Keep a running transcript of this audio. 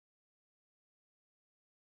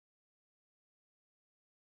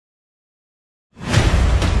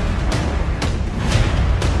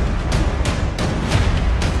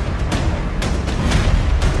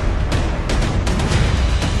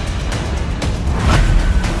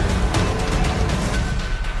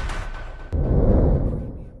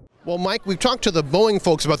Well, Mike, we've talked to the Boeing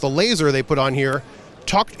folks about the laser they put on here.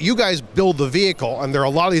 You guys build the vehicle, and there are a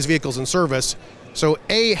lot of these vehicles in service. So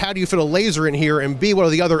A, how do you fit a laser in here? And B, what are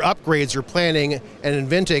the other upgrades you're planning and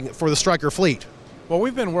inventing for the Stryker fleet? Well,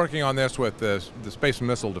 we've been working on this with the Space and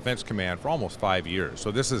Missile Defense Command for almost 5 years, so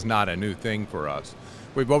this is not a new thing for us.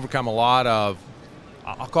 We've overcome a lot of,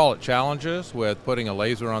 I'll call it challenges, with putting a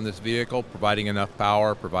laser on this vehicle, providing enough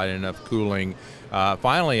power, providing enough cooling.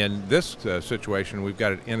 Finally, in this situation, we've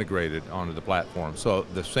got it integrated onto the platform. So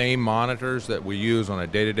the same monitors that we use on a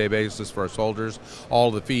day-to-day basis for our soldiers,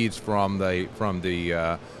 all the feeds from the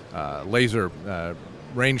laser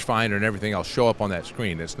rangefinder and everything else show up on that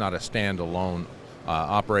screen. It's not a standalone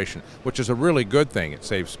operation, which is a really good thing. It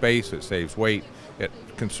saves space, it saves weight, it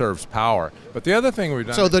conserves power. But the other thing we've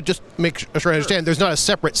done... So just make sure I understand, there's not a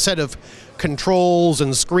separate set of controls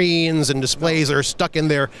and screens and displays that are stuck in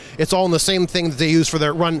there. It's all in the same thing that they use for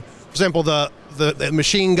their run, for example, the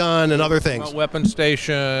machine gun and other things. Weapon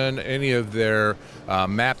station, any of their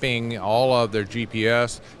mapping, all of their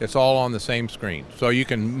GPS, it's all on the same screen. So you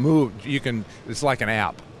can move, it's like an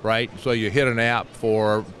app. Right, so you hit an app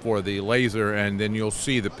for the laser, and then you'll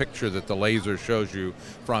see the picture that the laser shows you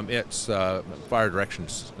from its fire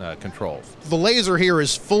directions controls. The laser here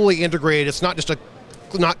is fully integrated. It's not just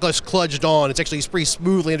kludged on. It's actually pretty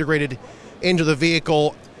smoothly integrated into the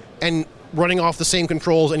vehicle and running off the same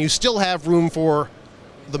controls. And you still have room for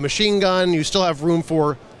the machine gun. You still have room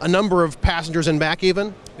for a number of passengers in back,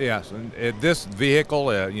 even. Yes, and this vehicle,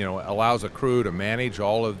 allows a crew to manage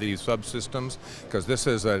all of these subsystems, because this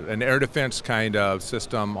is an air defense kind of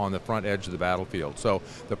system on the front edge of the battlefield. So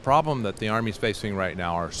the problem that the Army's facing right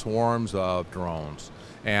now are swarms of drones,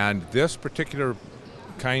 and this particular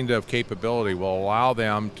kind of capability will allow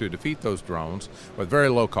them to defeat those drones with very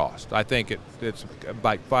low cost. I think it's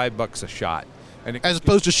like $5 a shot. As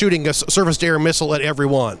opposed to shooting a surface-to-air missile at every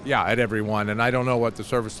one. Yeah, at every one. And I don't know what the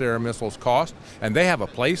surface-to-air missiles cost. And they have a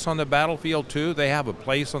place on the battlefield, too. They have a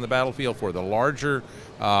place on the battlefield for the larger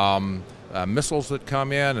missiles that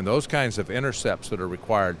come in and those kinds of intercepts that are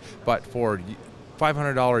required. But for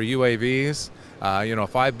 $500 UAVs,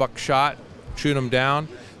 $5 shot, shoot them down.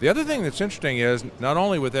 The other thing that's interesting is not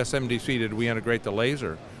only with SMDC did we integrate the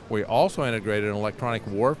laser, we also integrated an electronic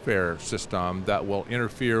warfare system that will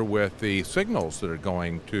interfere with the signals that are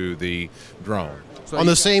going to the drone. So on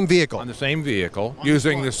the same vehicle? On the same vehicle,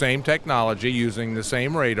 using the same technology, using the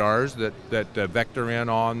same radars that vector in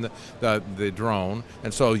on the drone.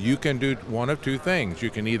 And so you can do one of two things. You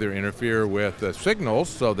can either interfere with the signals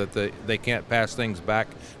so that they can't pass things back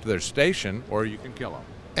to their station, or you can kill them.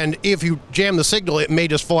 And if you jam the signal, it may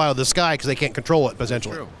just fall out of the sky because they can't control it,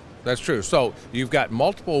 potentially. True. That's true. So you've got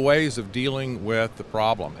multiple ways of dealing with the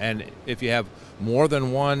problem. And if you have more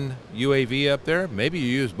than one UAV up there, maybe you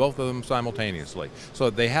use both of them simultaneously.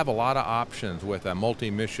 So they have a lot of options with a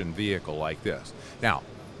multi-mission vehicle like this. Now,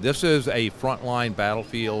 this is a frontline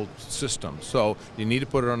battlefield system, so you need to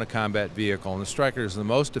put it on a combat vehicle. And the Stryker is the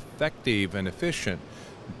most effective and efficient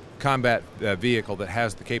combat vehicle that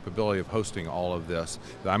has the capability of hosting all of this.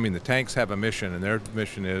 I mean, the tanks have a mission, and their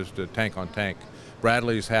mission is to tank on tank.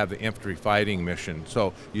 Bradleys have the infantry fighting mission.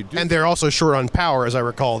 So you do. And they're also short on power, as I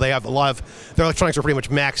recall. They have a lot of, their electronics are pretty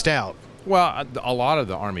much maxed out. Well, a lot of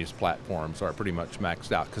the Army's platforms are pretty much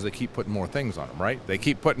maxed out because they keep putting more things on them, right? They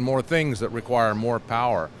keep putting more things that require more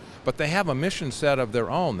power. But they have a mission set of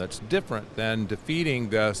their own that's different than defeating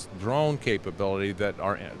this drone capability that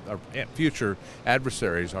our future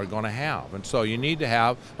adversaries are going to have. And so you need to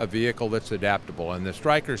have a vehicle that's adaptable. And the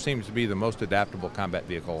Stryker seems to be the most adaptable combat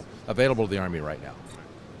vehicle available to the Army right now.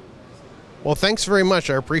 Well, thanks very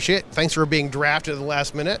much. I appreciate it. Thanks for being drafted at the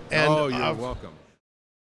last minute. And oh, you're welcome.